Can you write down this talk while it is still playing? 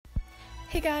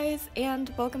Hey guys, and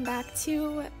welcome back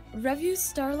to Revue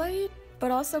Starlight,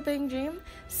 but also Bang Dream.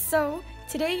 So,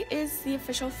 today is the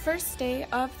official first day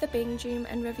of the Bang Dream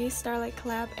and Revue Starlight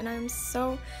collab, and I'm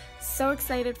so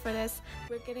excited for this.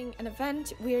 We're getting an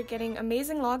event, we are getting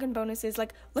amazing login bonuses.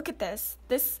 Like, look at this.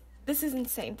 This is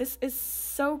insane. This is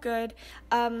so good.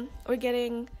 We're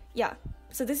getting,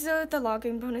 so these are the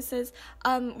login bonuses.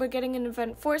 We're getting an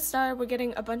event 4-star. We're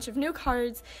getting a bunch of new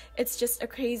cards. It's just a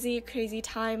crazy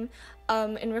time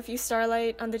in Revue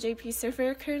Starlight on the JP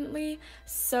server currently.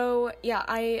 So yeah,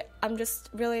 I'm just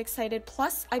really excited.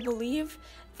 Plus, I believe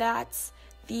that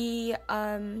the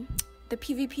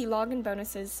PvP login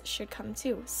bonuses should come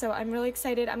too. So I'm really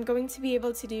excited. I'm going to be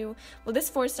able to do, well,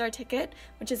 this 4-star ticket,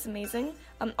 which is amazing.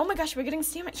 Oh my gosh, we're getting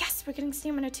stamina. Yes, we're getting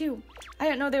stamina too. I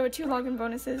didn't know there were 2 login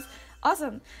bonuses.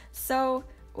 Awesome. So,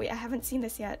 wait, I haven't seen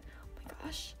this yet. Oh my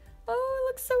gosh. Oh, it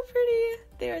looks so pretty.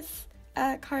 There's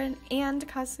Karin and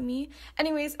Kasumi.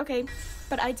 Anyways, okay,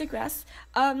 but I digress.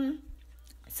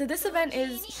 So this event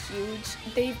is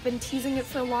huge. They've been teasing it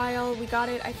for a while. We got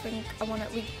it, I think,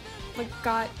 we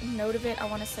got note of it, I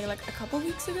want to say like a couple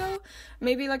weeks ago,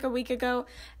 maybe like a week ago.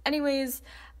 Anyways,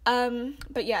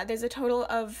 but yeah, there's a total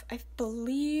of, I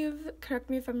believe, correct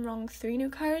me if I'm wrong, 3 new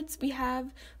cards. We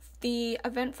have the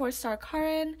event 4-star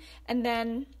Karin, and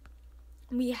then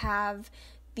we have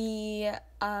the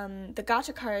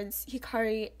gacha cards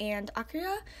Hikari and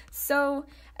Akira. So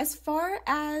as far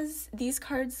as these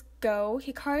cards go,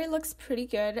 Hikari looks pretty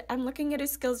good. I'm looking at her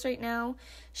skills right now.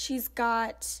 She's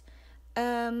got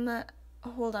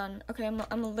hold on. Okay, I'm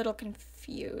a little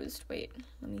confused. Wait,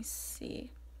 let me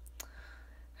see.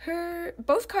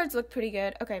 Both cards look pretty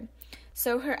good. Okay,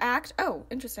 so her act, oh,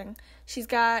 interesting. She's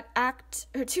got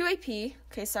her 2 AP,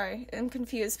 okay, sorry, I'm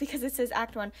confused because it says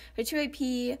act 1. Her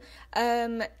 2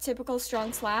 AP, typical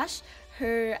strong slash.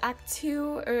 Her act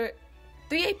 2, or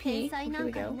 3 AP, here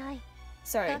we go.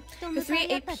 Sorry, her 3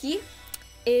 AP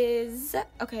is,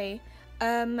 okay,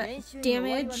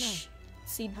 damage,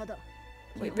 see,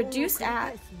 wait, reduced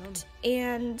act,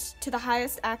 and to the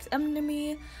highest act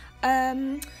enemy,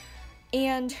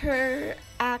 and her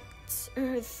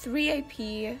 3 AP,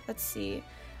 let's see,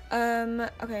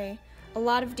 okay, a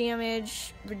lot of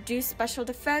damage, reduced special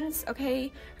defense,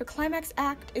 okay, her climax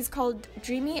act is called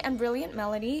Dreamy and Brilliant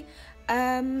Melody.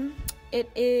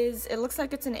 It looks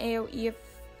like it's an AoE,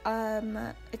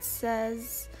 it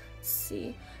says, let's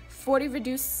see, 40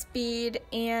 reduced speed,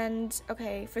 and,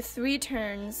 okay, for 3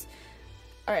 turns.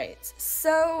 Alright,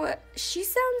 so she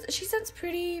sounds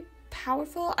pretty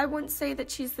powerful. I wouldn't say that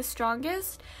she's the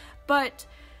strongest, but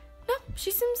no,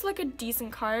 she seems like a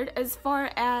decent card. As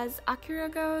far as Akira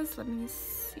goes, let me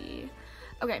see.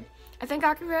 Okay, I think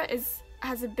Akira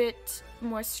has a bit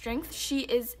more strength.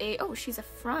 She's a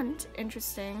front.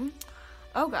 Interesting.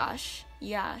 Oh gosh,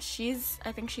 yeah,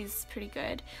 I think she's pretty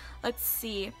good. Let's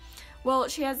see. Well,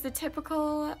 she has the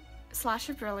typical slash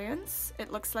of brilliance,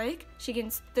 it looks like. She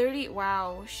gains 30,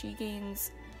 wow, she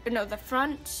gains, no, the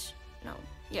front, no,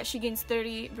 yeah, she gains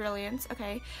 30 brilliance,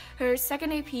 okay. Her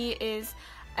second AP is,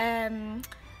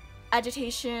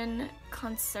 Agitation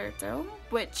Concerto,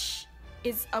 which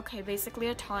is, okay, basically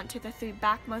a taunt to the 3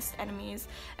 backmost enemies,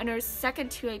 and her second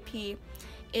 2 AP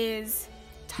is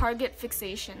Target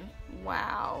Fixation,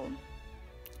 wow.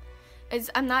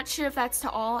 I'm not sure if that's to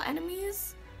all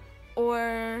enemies,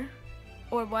 or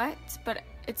what, but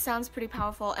it sounds pretty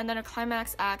powerful. And then her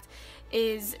climax act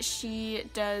is she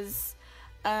does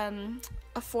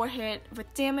a 4-hit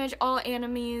with damage all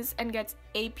enemies and gets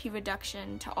AP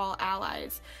reduction to all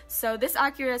allies. So this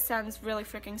Akira sounds really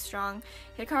freaking strong.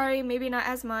 Hikari, maybe not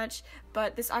as much,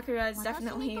 but this Akira is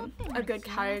definitely a good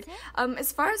card.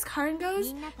 As far as Karin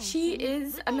goes, she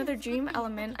is another dream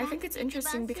element. I think it's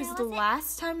interesting because the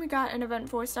last time we got an event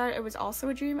 4-star, it was also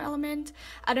a dream element.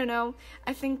 I don't know.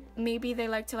 I think maybe they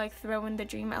like to throw in the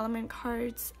dream element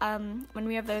cards when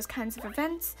we have those kinds of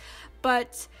events.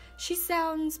 But she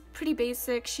sounds pretty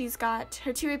basic. She's got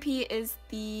her 2 AP is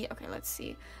the, okay, let's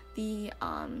see, the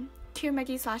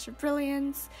Kirmegi slash of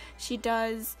brilliance. She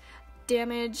does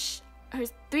damage. Her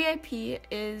 3 AP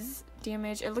is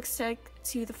damage, it looks like,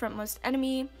 to the frontmost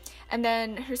enemy, and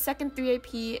then her second 3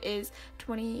 AP is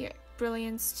 20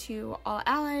 brilliance to all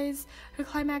allies. Her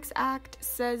climax act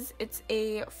says it's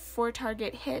a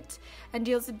 4-target hit and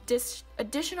deals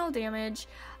additional damage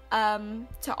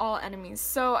to all enemies.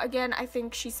 So again, I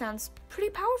think she sounds pretty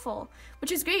powerful,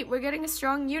 which is great. We're getting a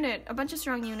strong unit, a bunch of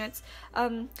strong units,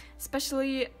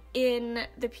 especially in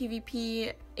the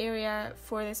PvP area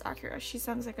for this Akira. She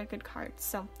sounds like a good card,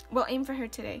 so we'll aim for her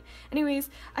today. Anyways,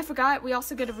 I forgot, we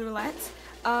also get a roulette.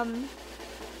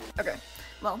 Okay,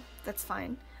 well, that's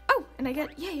fine. Oh, and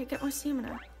you get more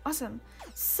stamina. awesome.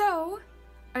 So,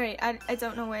 alright, I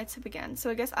don't know where to begin. So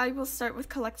I guess I will start with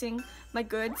collecting my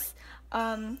goods.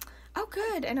 Oh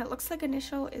good, and it looks like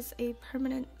initial is a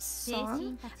permanent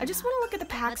song. I just want to look at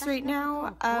the packs right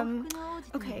now.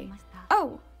 Okay.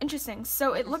 Oh, interesting.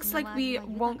 So it looks like we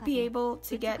won't be able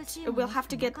to get, we'll have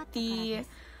to get the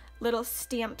little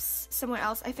stamps somewhere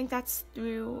else. I think that's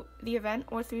through the event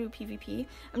or through PvP.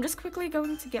 I'm just quickly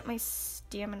going to get my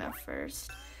stamina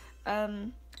first.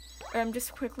 Or I'm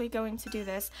just quickly going to do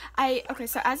this. Okay,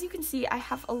 so as you can see, I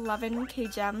have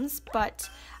 11k gems, but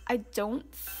I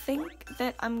don't think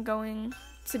that I'm going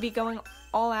to be going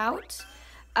all out.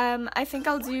 I think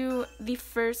I'll do the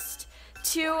first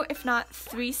 2, if not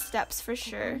 3 steps for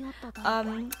sure.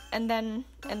 And then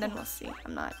we'll see.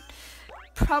 I'm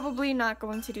probably not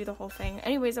going to do the whole thing.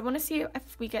 Anyways, I want to see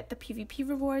if we get the PvP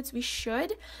rewards. We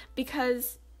should,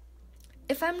 because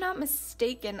if I'm not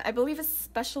mistaken, I believe a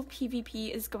special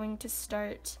PvP is going to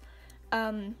start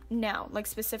now, like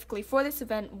specifically for this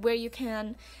event, where you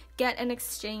can get and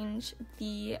exchange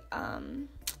the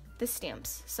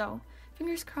stamps. So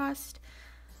fingers crossed,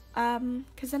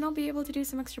 because then I'll be able to do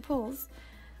some extra pulls.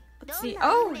 Let's see.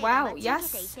 Oh wow,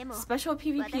 yes, special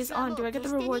PvP is on. Do I get the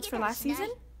rewards for last season?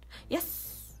 Yes.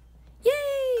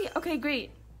 Yay! Okay,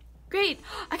 great.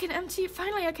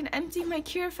 Finally I can empty my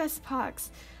Curefest box.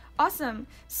 Awesome.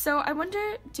 So I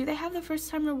wonder, do they have the first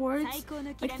time rewards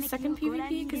like the second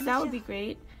PvP? Because that would be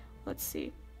great. Let's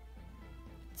see.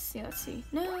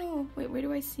 No, wait, where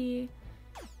do I see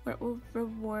what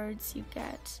rewards you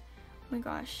get? Oh my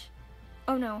gosh.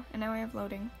 Oh no, and now I have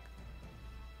loading.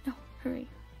 No, hurry.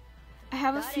 I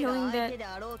have a feeling that,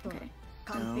 okay,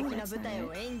 no, that's not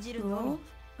it. Rule?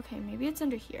 Okay, maybe it's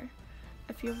under here.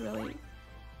 I feel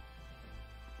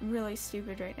really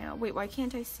stupid right now. Wait, why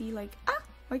can't I see like,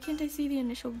 why can't I see the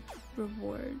initial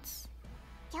rewards?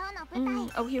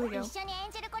 Oh, here we go.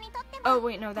 Oh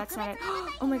wait, no, that's not it.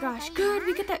 Oh my gosh, good.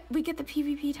 We get the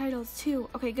PvP titles too.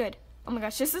 Okay, good. Oh my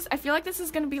gosh, I feel like this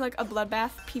is gonna be like a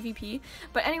bloodbath PvP.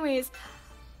 But anyways,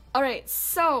 all right.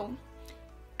 So,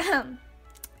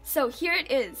 so here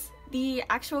it is, the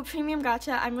actual premium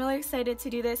gacha. I'm really excited to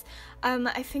do this.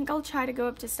 I think I'll try to go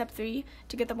up to step 3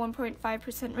 to get the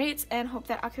 1.5% rates and hope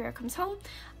that Akira comes home.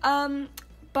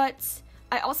 But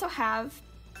I also have,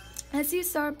 as you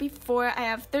saw before, I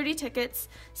have 30 tickets,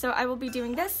 so I will be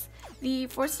doing this, the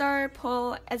 4-star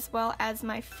pull, as well as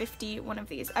my 50 one of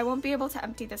these. I won't be able to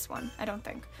empty this one, I don't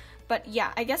think. But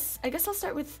yeah, I guess I'll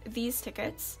start with these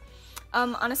tickets.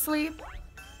 Honestly,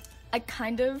 I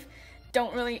kind of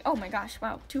don't really, oh my gosh,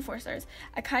 wow, 2 4-stars.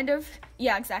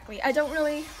 Yeah, exactly. I don't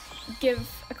really give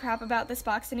a crap about this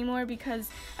box anymore because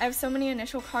I have so many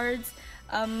initial cards.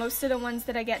 Most of the ones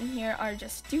that I get in here are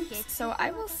just dupes, so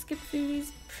I will skip through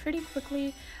these pretty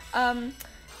quickly.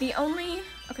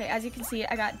 Okay, as you can see,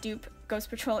 I got dupe Ghost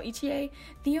Patrol ETA.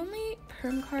 The only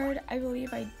perm card I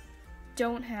believe I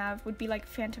don't have would be like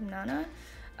Phantom Nana.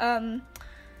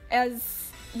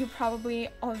 As you probably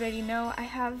already know, I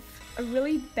have a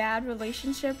really bad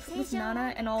relationship with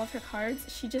Nana and all of her cards.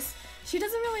 She doesn't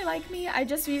really like me. I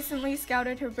just recently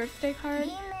scouted her birthday card,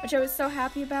 which I was so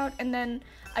happy about, and then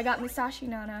I got Musashi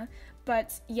Nana.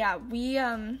 But yeah,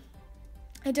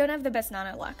 I don't have the best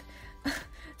Nana luck.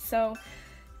 So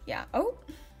yeah. Oh,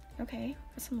 okay,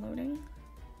 got some loading.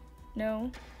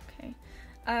 No, okay.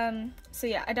 So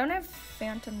yeah, I don't have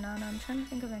Phantom Nana. I'm trying to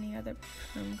think of any other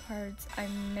perm cards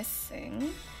I'm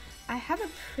missing. I have a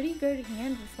pretty good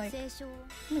hand with like,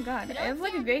 oh my god, I have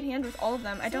like a great hand with all of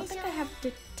them. I don't think I have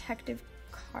Detective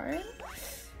card.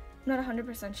 I'm not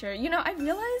 100% sure. You know, I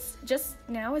realized just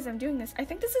now as I'm doing this, I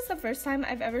think this is the first time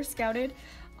I've ever scouted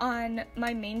on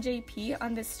my main JP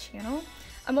on this channel.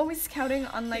 I'm always scouting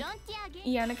on like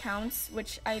EN accounts,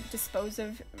 which I dispose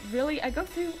of I go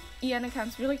through EN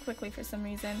accounts really quickly for some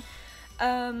reason.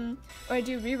 Or I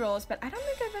do rerolls, but I don't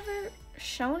think I've ever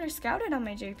shown or scouted on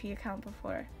my JP account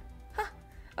before. Huh,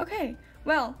 okay,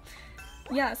 well,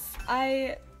 yes,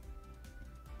 I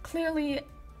clearly,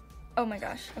 oh my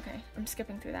gosh, okay, I'm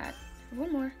skipping through that.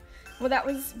 One more. Well, that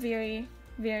was very,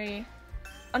 very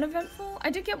uneventful. I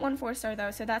did get 1 4-star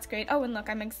though, so that's great. Oh, and look,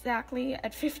 I'm exactly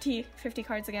at 50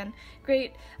 cards again.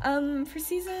 Great. For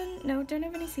season, no, don't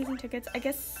have any season tickets. I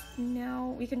guess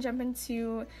now we can jump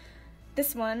into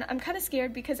this one. I'm kind of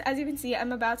scared because, as you can see,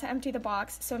 I'm about to empty the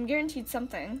box, so I'm guaranteed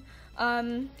something.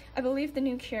 I believe the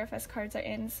new Curefest cards are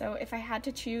in, so if I had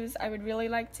to choose, I would really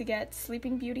like to get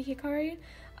Sleeping Beauty Hikari.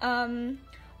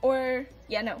 Or,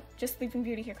 yeah, no, just Sleeping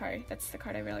Beauty Hikari. That's the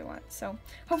card I really want. So,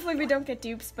 hopefully we don't get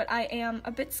dupes, but I am a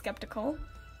bit skeptical.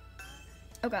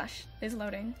 Oh gosh, it's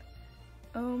loading.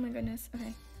 Oh my goodness.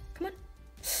 Okay, come on.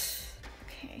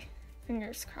 Okay,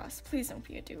 Fingers crossed. Please don't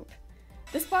be a dupe.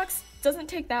 This box doesn't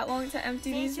take that long to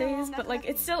empty these days, but like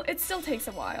it still takes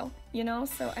a while, you know?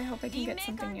 So I hope I can get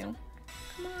something new.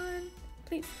 Come on,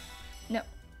 please. No.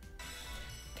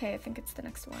 Okay, I think it's the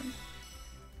next one.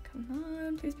 Come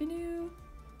on, please be new.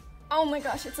 Oh my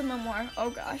gosh, it's a memoir.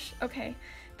 Oh gosh. Okay.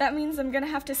 That means I'm gonna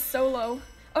have to solo.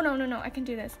 Oh no, I can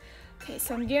do this. Okay,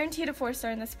 so I'm guaranteed a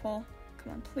 4-star in this poll.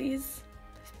 Come on, please.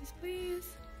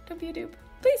 Please. Don't be a dupe.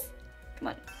 Please. Come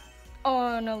on.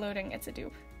 Oh, no loading. It's a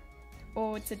dupe.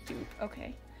 Oh, it's a dupe.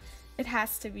 Okay. It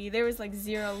has to be. There was like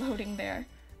 0 loading there.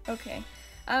 Okay.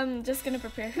 I'm just gonna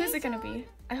prepare. Who's it gonna be?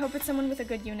 I hope it's someone with a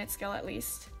good unit skill at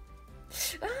least.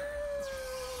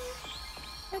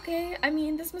 Okay, I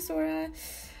mean, this Masora,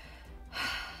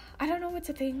 I don't know what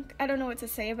to think. I don't know what to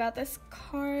say about this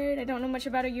card. I don't know much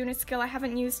about her unit skill. I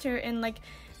haven't used her in like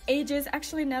ages.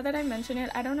 Actually, now that I mention it,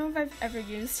 I don't know if I've ever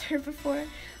used her before,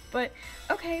 but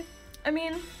okay. I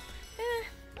mean,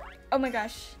 oh my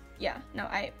gosh. Yeah, no,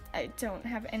 I don't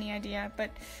have any idea, but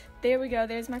there we go.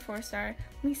 There's my 4-star.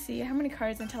 Let me see. How many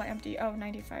cards until I empty? Oh,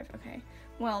 95. Okay.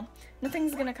 Well,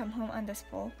 nothing's gonna come home on this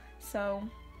poll, so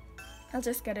I'll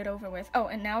just get it over with. Oh,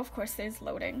 and now, of course, there's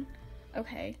loading.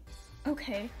 Okay.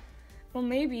 Okay. Well,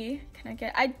 maybe. Can I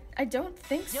get... I don't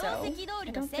think so. I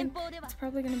don't think... It's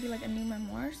probably gonna be like a new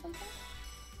memoir or something.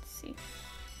 Let's see.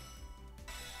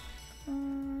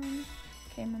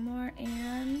 Okay, memoir,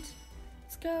 and...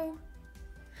 Let's go.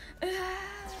 No,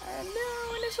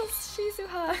 initial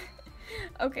Shizuha.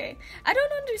 Okay. I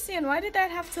don't understand. Why did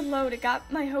that have to load? It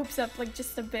got my hopes up, like,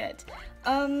 just a bit.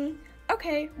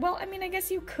 Okay. Well, I mean, I guess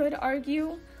you could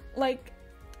argue, like,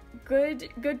 good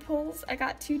pulls. I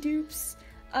got 2 dupes.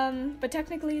 But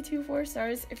technically 2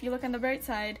 4-stars if you look on the bright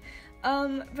side.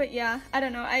 But yeah, I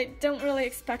don't know. I don't really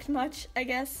expect much, I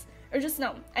guess. Or just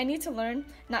no. I need to learn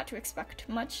not to expect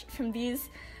much from these.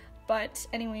 But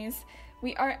anyways,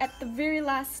 we are at the very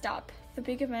last stop. The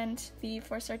big event, the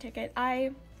 4-star ticket.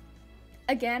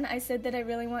 Again, I said that I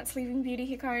really want Sleeping Beauty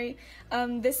Hikari.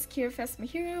 This Kirafest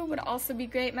Mihiru would also be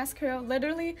great. Masquerade,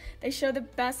 literally, they show the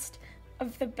best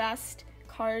of the best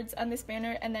cards on this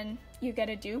banner, and then you get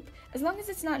a dupe. As long as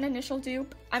it's not an initial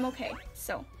dupe, I'm okay.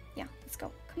 So, yeah, let's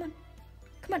go. Come on.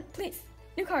 Come on, please.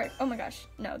 New card. Oh my gosh.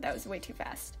 No, that was way too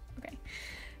fast. Okay.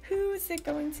 Who's it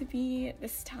going to be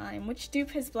this time? Which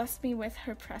dupe has blessed me with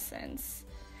her presence?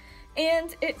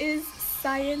 And it is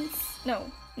Science...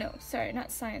 No, sorry,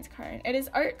 not Science Karin. It is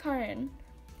Art Karin.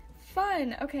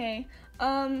 Fun. Okay.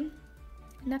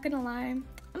 Not gonna lie,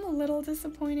 I'm a little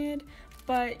disappointed,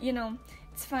 but, you know,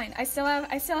 it's fine. I still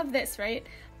have this, right?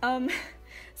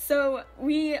 So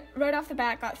we right off the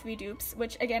bat got 3 dupes,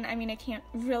 which again, I mean, I can't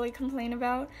really complain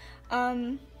about.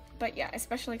 But yeah,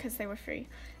 especially because they were free.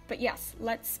 But yes,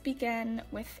 let's begin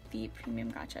with the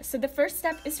premium gacha. So the first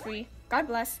step is free. God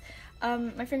bless.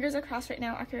 My fingers are crossed right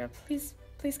now. Akira, please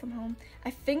come home. I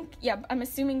think, yeah, I'm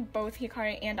assuming both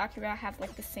Hikari and Akira have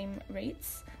like the same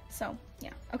rates. So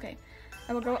yeah, okay.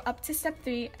 I will go up to step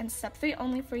 3 and step 3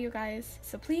 only for you guys.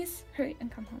 So please hurry and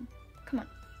come home. Come on.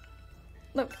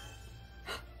 Load.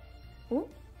 Oh,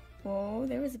 whoa,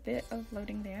 there was a bit of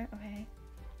loading there. Okay.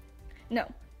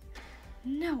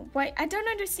 No, why? I don't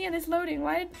understand this loading.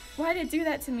 Why did it do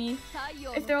that to me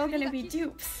if they're all gonna be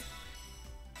dupes?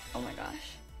 Oh my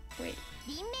gosh. Wait.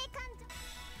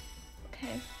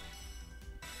 Okay.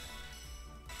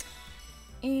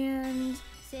 And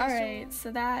alright,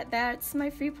 so that's my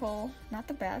free pull. Not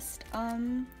the best.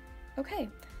 Okay.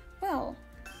 Well,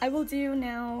 I will do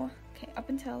now, okay, up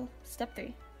until step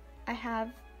 3. I have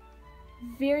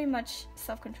very much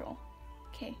self-control.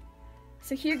 Okay.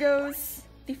 So here goes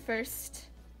the first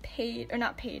paid, or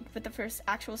not paid, but the first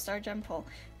actual star gem pull.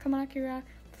 Come on, Akira.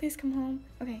 Please come home.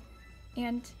 Okay.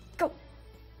 And go.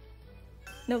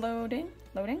 No loading.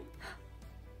 Loading?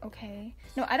 Okay.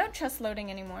 No, I don't trust loading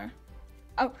anymore.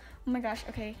 Oh my gosh.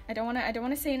 Okay. I don't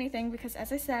wanna say anything because,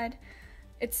 as I said,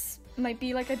 it's might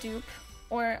be like a dupe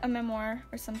or a memoir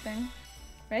or something,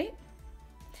 right?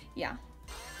 Yeah.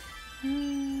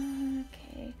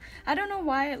 Okay. I don't know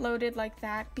why it loaded like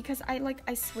that because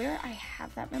I swear I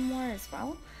have that memoir as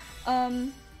well.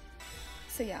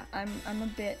 So yeah, I'm a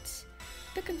bit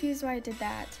confused why I did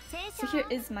that. So here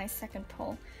is my second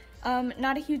pull.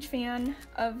 Not a huge fan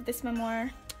of this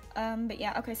memoir. But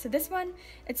yeah, okay, so this one,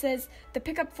 it says the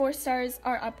pickup 4 stars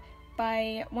are up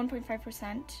by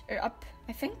 1.5%, or up,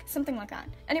 I think, something like that.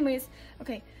 Anyways,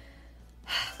 okay,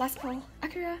 last pull.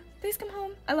 Akira, please come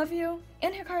home. I love you.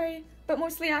 And Hikari, but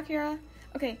mostly Akira.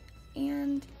 Okay,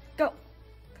 and go.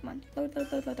 Come on,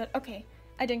 load. Okay,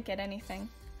 I didn't get anything.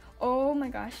 Oh my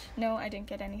gosh, no, I didn't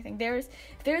get anything. There's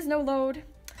no load.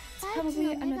 It's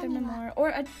probably another memoir or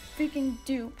a freaking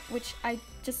dupe, which I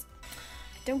just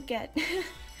don't get.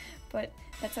 But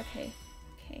that's okay.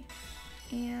 Okay.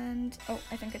 And oh,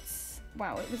 I think it's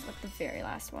wow, it was like the very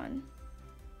last one.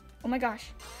 Oh my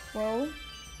gosh. Whoa.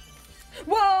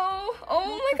 Whoa!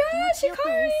 Oh my gosh,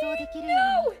 Hikari!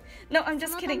 No! No, I'm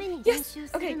just kidding. Yes!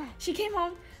 Okay, she came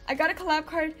home. I got a collab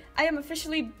card. I am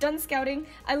officially done scouting.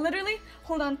 I literally,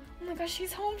 hold on. Oh my gosh,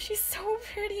 she's home. She's so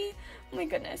pretty. Oh my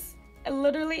goodness. I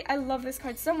love this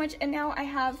card so much. And now I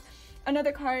have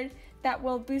another card that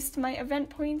will boost my event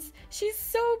points. She's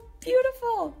so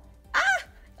beautiful. Ah!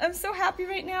 I'm so happy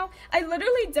right now. I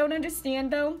literally don't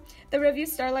understand though the Revue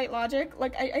Starlight logic.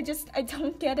 Like I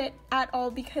don't get it at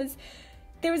all because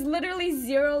there was literally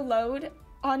zero load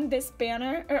on this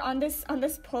banner or on this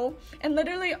pull, and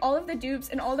literally all of the dupes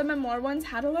and all the memoir ones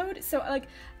had a load. So like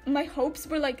my hopes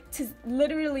were like to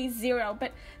literally zero.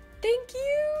 But thank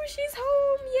you, she's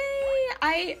home!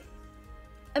 Yay!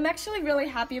 I'm actually really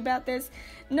happy about this.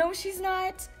 No, she's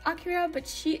not Akira, but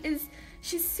she's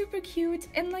super cute,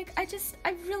 and like I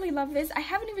really love this. I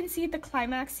haven't even seen the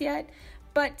climax yet,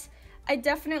 but I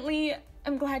definitely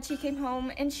am glad she came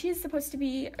home. And she is supposed to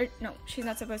be, or no, she's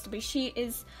not supposed to be. She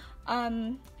is,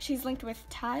 she's linked with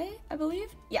Tai, I believe.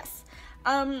 Yes.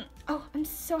 Oh, I'm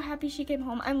so happy she came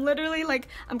home. I'm literally like,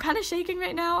 I'm kind of shaking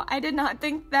right now. I did not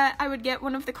think that I would get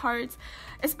one of the cards,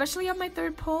 especially on my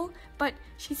third pull, but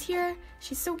she's here.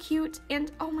 She's so cute,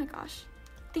 and oh my gosh.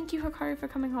 Thank you, Hikari, for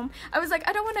coming home. I was like,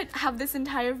 I don't want to have this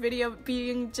entire video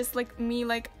being just like me,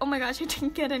 like, oh my gosh, I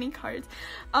didn't get any cards.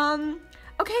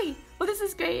 Okay, well, this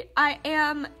is great. I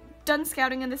am done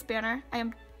scouting in this banner. I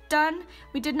am done.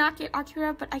 We did not get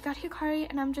Akira, but I got Hikari,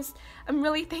 and I'm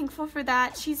really thankful for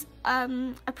that. She's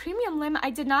a premium limb. I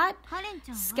did not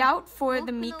scout for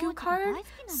the Miku card,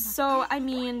 so I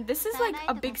mean, this is like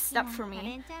a big step for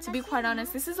me, to be quite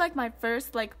honest. This is like my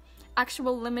first like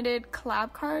actual limited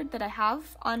collab card that I have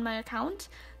on my account.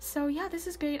 So yeah, this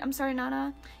is great. I'm sorry,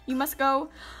 Nana. You must go.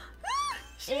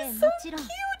 She's so cute.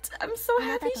 I'm so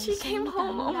happy she came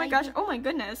home. Oh my gosh. Oh my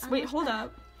goodness. Wait, hold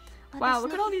up. Wow,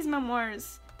 look at all these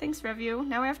memoirs. Thanks, Revue.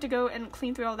 Now I have to go and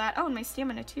clean through all that. Oh, and my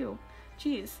stamina too.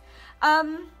 Jeez.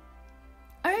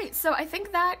 Alright, so I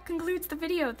think that concludes the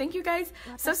video. Thank you guys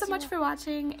so much for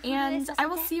watching, and I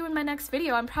will see you in my next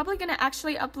video. I'm probably going to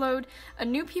actually upload a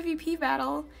new PvP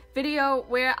battle video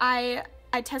where I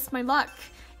test my luck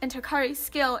and Hikari's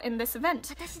skill in this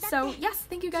event. So yes,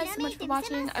 thank you guys so much for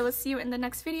watching. I will see you in the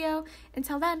next video.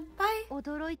 Until then, bye!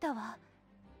 驚いたわ。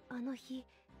あの日、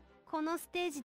このステージ